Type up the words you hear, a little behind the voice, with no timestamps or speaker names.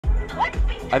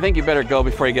I think you better go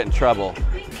before you get in trouble.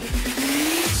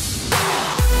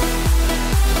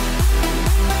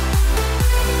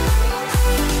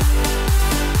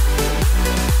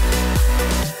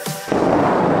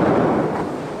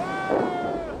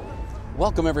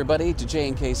 Welcome everybody to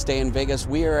J&K Stay in Vegas.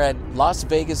 We are at Las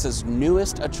Vegas's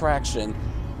newest attraction,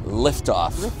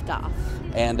 LIFTOFF. LIFTOFF.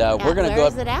 And we're going to go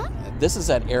up. Where is it at? This is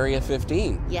at Area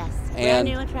 15. Yes, and brand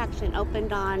new attraction,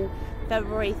 opened on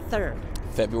February 3rd.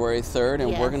 February 3rd,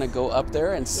 and yes. We're going to go up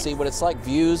there and see what it's like.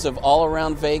 Views of all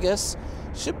around Vegas.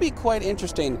 Should be quite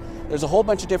interesting. There's a whole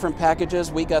bunch of different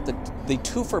packages. We got the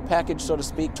twofer package, so to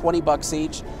speak, 20 bucks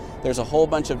each. There's a whole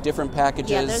bunch of different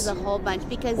packages. Yeah, there's a whole bunch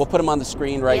because we'll put them on the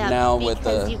screen right now with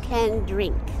the. Because you can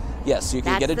drink. Yes, you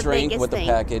can get a drink with the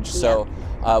package. Yeah. So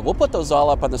we'll put those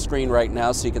all up on the screen right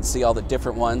now so you can see all the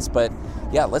different ones. But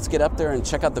yeah, let's get up there and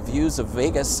check out the views of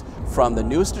Vegas from the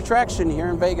newest attraction here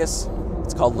in Vegas.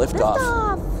 It's called LIFTOFF.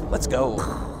 LIFTOFF. Let's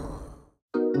go.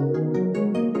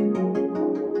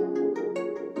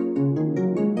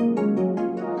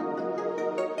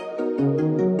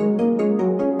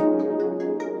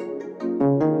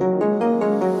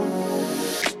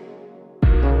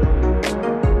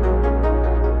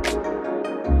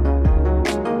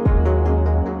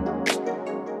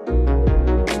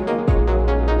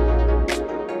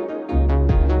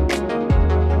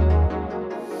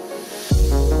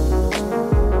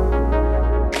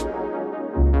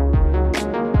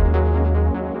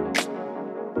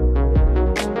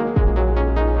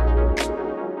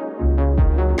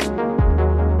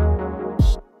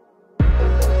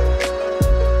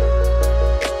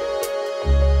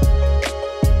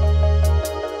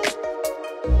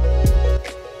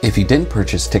 If you didn't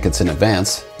purchase tickets in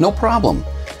advance, no problem.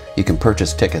 You can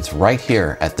purchase tickets right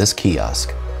here at this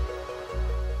kiosk.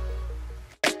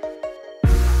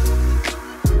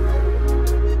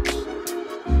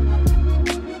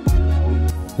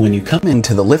 When you come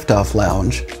into the LIFTOFF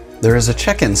lounge, there is a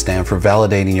check-in stand for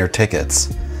validating your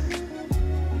tickets.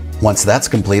 Once that's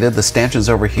completed, the stanchions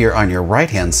over here on your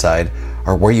right-hand side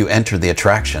are where you enter the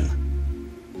attraction.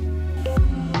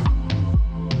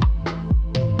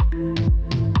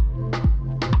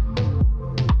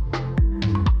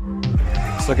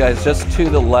 So guys, just to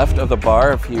the left of the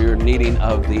bar, if you're needing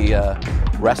of the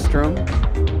restroom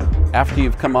after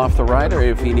you've come off the ride, or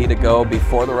if you need to go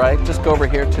before the ride, just go over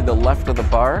here to the left of the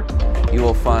bar. You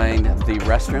will find the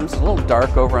restrooms. It's a little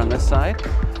dark over on this side,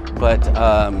 but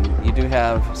you do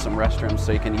have some restrooms,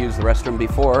 so you can use the restroom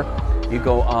before you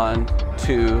go on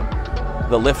to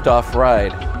the LIFTOFF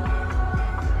ride.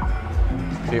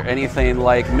 If you're anything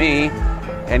like me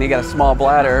and you got a small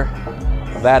bladder,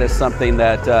 that is something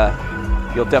that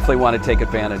you'll definitely want to take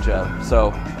advantage of.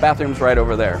 So, bathroom's right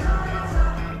over there.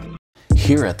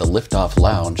 Here at the LIFTOFF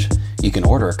Lounge, you can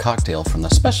order a cocktail from the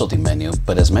specialty menu,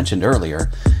 but as mentioned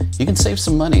earlier, you can save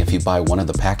some money if you buy one of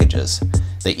the packages.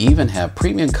 They even have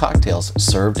premium cocktails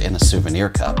served in a souvenir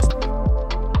cup.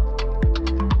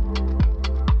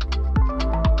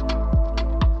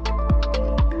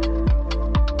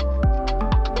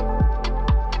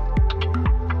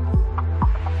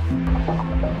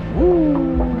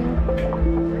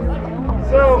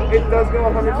 So it does go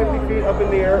 150 feet up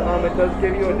in the air. It does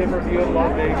give you a different view of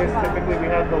Las Vegas. Typically we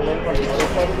have the link on the other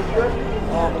side of the strip.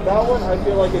 But that one, I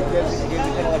feel like it gives you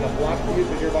kind of like a block view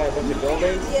because you're by a bunch of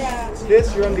buildings. Yeah.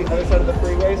 This, you're on the other side of the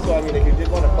freeway. So I mean, if you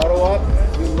did want a photo op,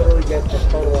 you literally get a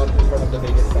photo op in front of the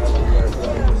Vegas skyline there as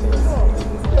well.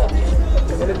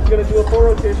 And it's going to do a full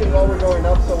rotation while we're going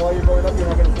up. So while you're going up, you're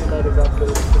not going to see that exact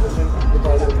position. You're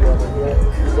probably going to be over here.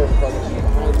 You guys are probably going to be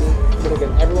behind me. So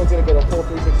again, everyone's going to get a full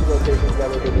 360 rotation, so that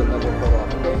will give you another photo op,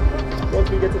 okay? Once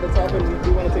we get to the top and we do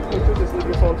want to take pictures, just leave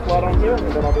your phone flat on here,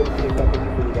 and then I'll be able to take that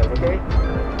picture for you guys, okay?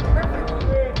 Perfect.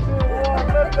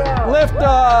 3, 2, 1, lift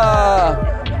off!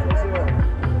 LIFTOFF!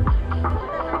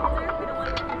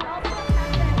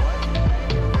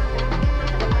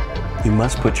 You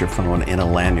must put your phone in a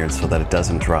lanyard so that it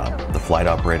doesn't drop. The flight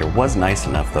operator was nice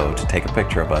enough, though, to take a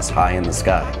picture of us high in the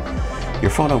sky. Your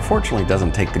phone unfortunately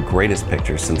doesn't take the greatest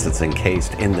picture since it's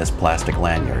encased in this plastic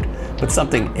lanyard, but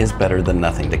something is better than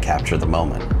nothing to capture the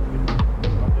moment.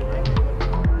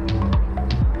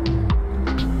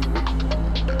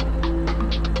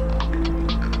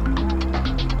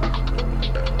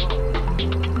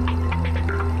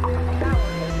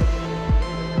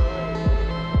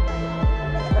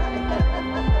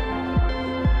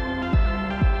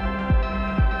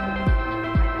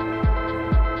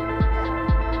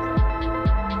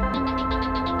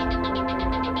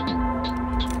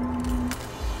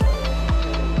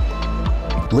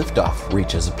 LIFTOFF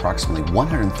reaches approximately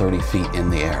 130 feet in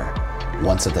the air.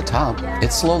 Once at the top,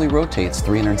 it slowly rotates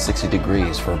 360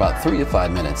 degrees for about 3 to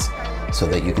 5 minutes so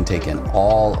that you can take in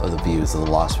all of the views of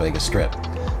the Las Vegas Strip.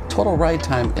 Total ride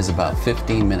time is about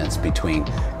 15 minutes between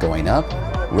going up,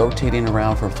 rotating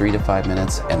around for 3 to 5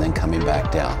 minutes, and then coming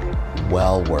back down.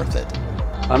 Well worth it.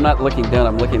 I'm not looking down,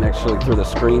 I'm looking actually through the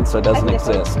screen, so it doesn't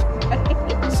exist.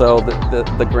 So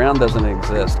the ground doesn't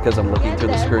exist because I'm looking through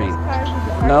the screen.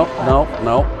 No,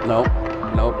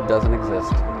 it doesn't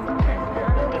exist.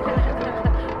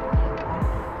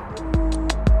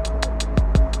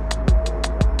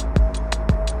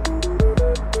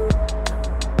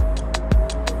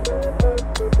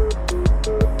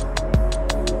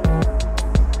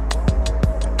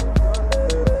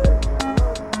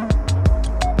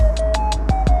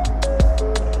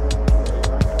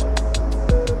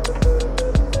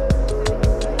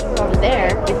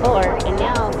 There before, and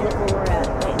now look where we're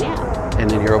at right now. And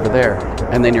then you're over there,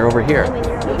 and then you're over here,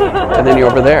 and then you're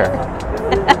over there.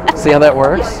 See how that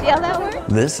works? See how that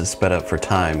works? This is sped up for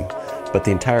time, but the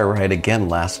entire ride again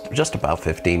lasts just about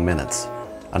 15 minutes.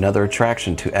 Another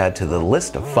attraction to add to the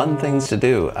list of fun things to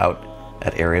do out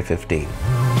at Area 15.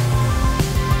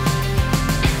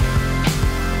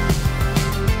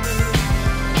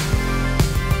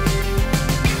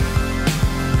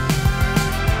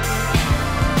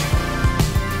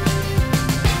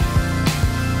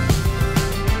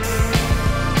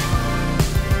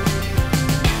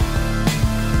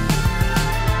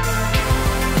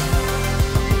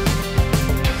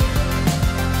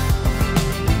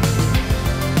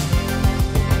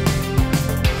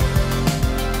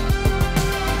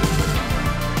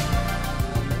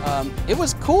 It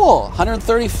was cool.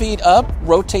 130 feet up,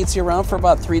 rotates you around for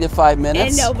about 3 to 5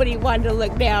 minutes. And nobody wanted to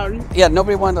look down. Yeah,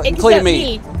 nobody wanted to, including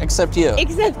me. Except you.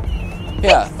 Except me.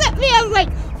 I was like,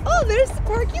 oh, there's the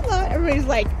parking lot. Everybody's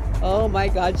like, oh my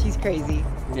God, she's crazy.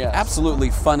 Yeah, absolutely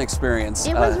fun experience.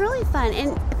 It was really fun.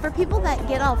 And for people that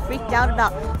get all freaked out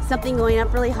about something going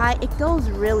up really high, it goes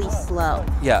really slow.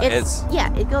 Yeah,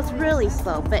 it goes really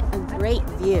slow, but a great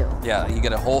view. Yeah, you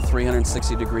get a whole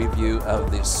 360 degree view of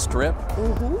the Strip.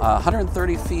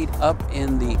 130 feet up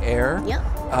in the air.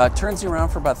 Yep. Turns you around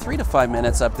for about 3 to 5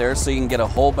 minutes up there, so you can get a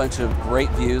whole bunch of great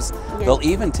views. Yeah. They'll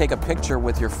even take a picture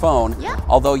with your phone. Yeah.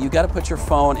 Although you got to put your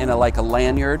phone in a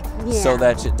lanyard so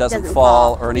that it doesn't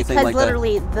fall or anything like that. Because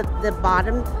literally the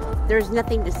bottom, there's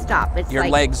nothing to stop. It's your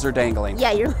legs are dangling.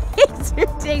 Yeah, your legs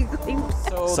are dangling.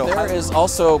 So there is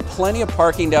also plenty of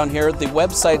parking down here. The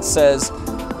website says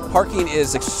parking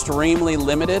is extremely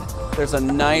limited. There's a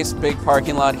nice big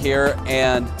parking lot here,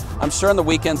 and I'm sure on the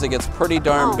weekends it gets pretty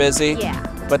darn busy. Yeah.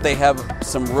 But they have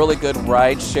some really good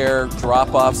ride share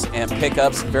drop-offs and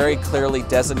pickups, very clearly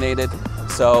designated.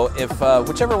 So if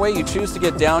whichever way you choose to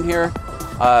get down here,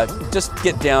 just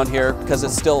get down here because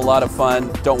it's still a lot of fun.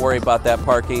 Don't worry about that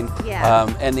parking. Yeah.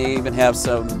 And they even have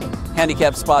some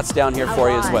handicap spots down here for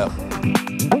you as well.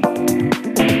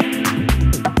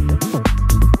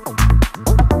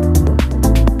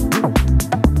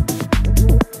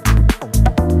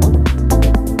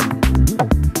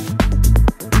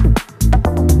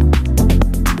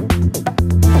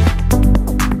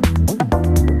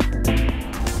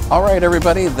 All right,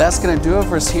 everybody, that's going to do it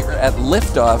for us here at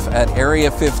Liftoff at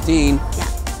Area 15.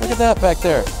 Look at that back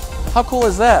there. How cool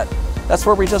is that? That's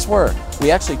where we just were.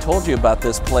 We actually told you about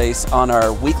this place on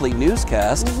our weekly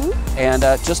newscast, and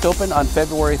just opened on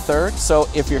February 3rd. So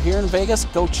if you're here in Vegas,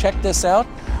 go check this out.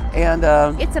 And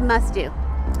it's a must-do.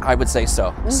 I would say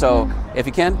so. So if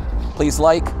you can, please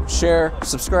like, share,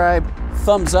 subscribe,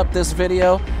 thumbs up this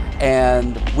video,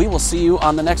 and we will see you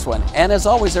on the next one. And as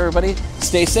always, everybody,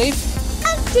 stay safe.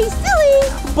 Stay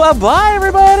silly. Bye-bye,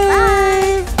 everybody.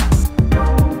 Bye.